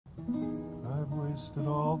wasted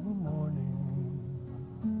all the morning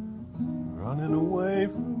running away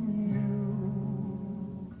from you.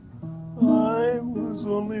 I was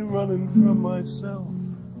only running from myself,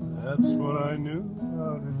 that's what I knew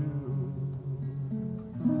how to do.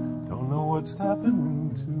 Don't know what's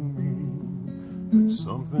happening to me, but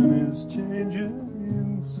something is changing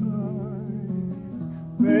inside.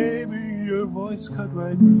 Baby, your voice cut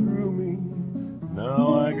right through me,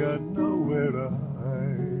 now I got nowhere to hide.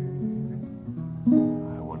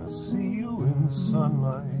 I wanna see you in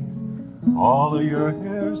sunlight, all of your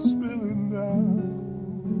hair spilling down.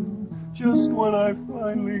 Just when I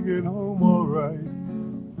finally get home alright,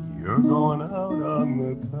 you're going out on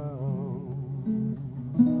the town.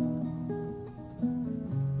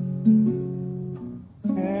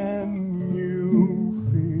 Can you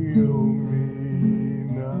feel me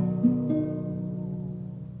now?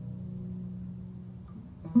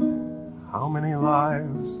 How many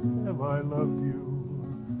lives have I loved you?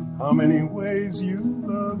 How many ways you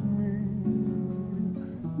love me?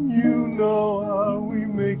 You know how we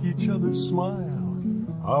make each other smile.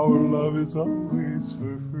 Our love is always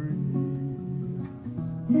for free.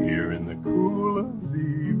 Here in the cool of the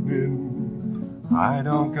evening, I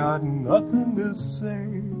don't got nothing to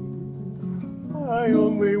say. I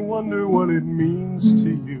only wonder what it means to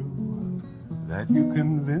you that you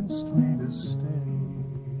convinced me to stay.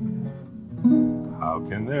 How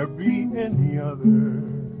can there be any other?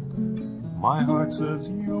 My heart says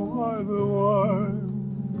you are the one.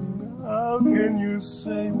 How can you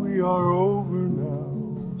say we are over now?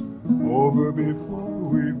 Over before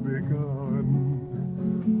we've begun,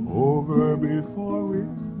 over before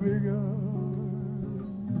we've begun.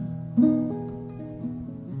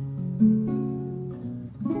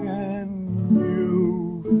 Can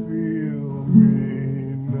you feel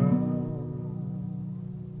me now?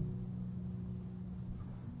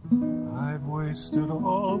 I've wasted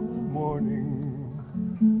all the morning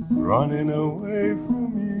running away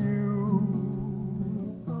from you.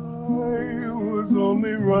 I was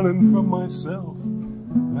only running from myself,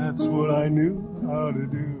 that's what I knew how to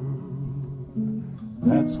do.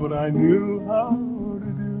 That's what I knew how